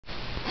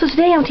So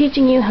today I'm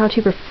teaching you how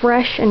to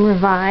refresh and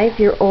revive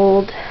your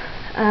old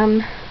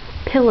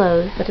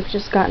pillows that have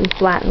just gotten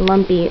flat and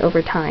lumpy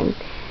over time.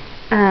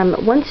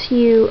 Once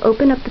you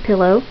open up the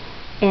pillow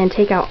and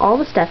take out all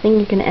the stuffing,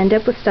 you're going to end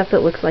up with stuff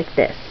that looks like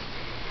this.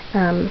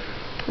 And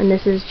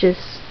this is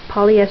just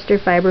polyester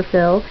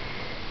fiberfill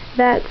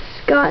that's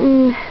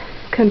gotten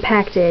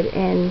compacted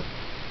and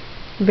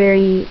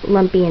very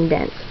lumpy and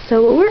dense.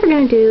 So what we're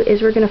going to do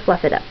is we're going to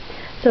fluff it up.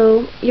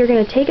 So you're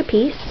going to take a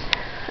piece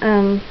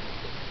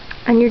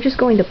and you're just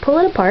going to pull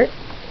it apart,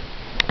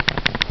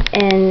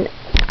 and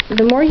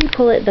the more you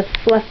pull it, the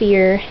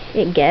fluffier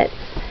it gets.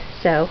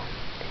 So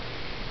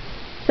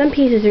some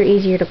pieces are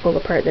easier to pull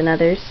apart than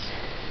others.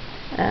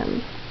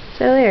 So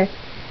there,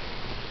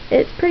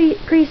 it's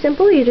pretty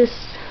simple. You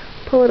just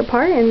pull it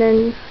apart and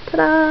then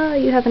ta-da,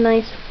 you have a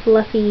nice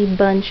fluffy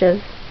bunch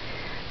of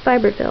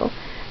fiberfill.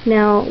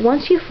 Now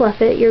once you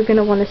fluff it, you're going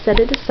to want to set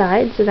it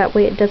aside so that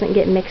way it doesn't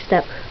get mixed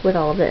up with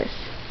all of this.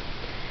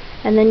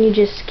 And then you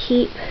just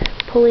keep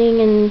pulling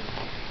and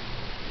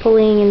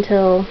pulling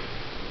until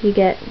you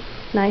get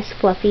nice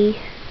fluffy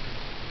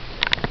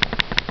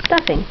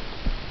stuffing.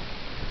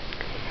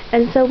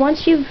 And so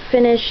once you've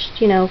finished,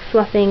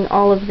 fluffing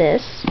all of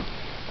this,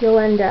 you'll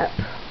end up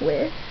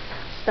with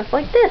stuff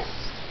like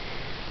this.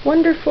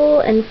 Wonderful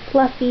and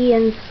fluffy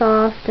and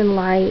soft and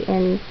light,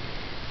 and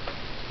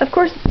of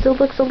course it still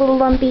looks a little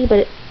lumpy,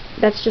 but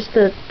that's just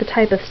the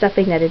type of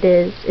stuffing that it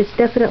is. It's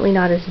definitely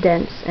not as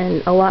dense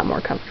and a lot more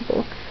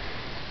comfortable.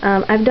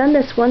 I've done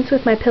this once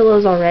with my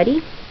pillows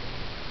already,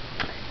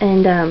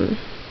 and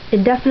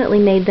it definitely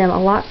made them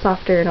a lot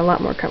softer and a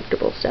lot more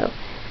comfortable. So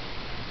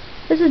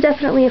this is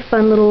definitely a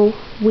fun little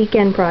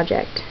weekend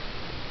project.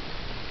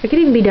 It could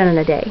even be done in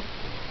a day.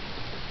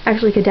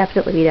 Actually, could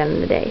definitely be done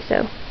in a day.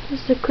 So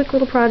this is a quick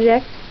little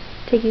project,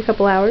 take you a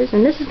couple hours,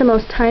 and this is the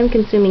most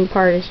time-consuming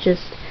part, is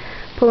just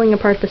pulling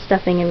apart the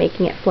stuffing and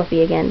making it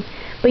fluffy again.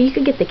 But you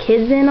could get the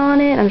kids in on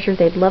it. I'm sure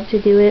they'd love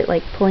to do it,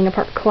 like pulling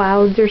apart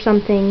clouds or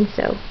something.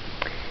 So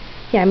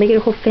yeah, make it a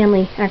whole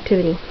family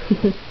activity.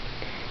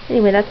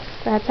 Anyway,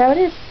 that's how it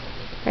is.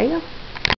 There you go.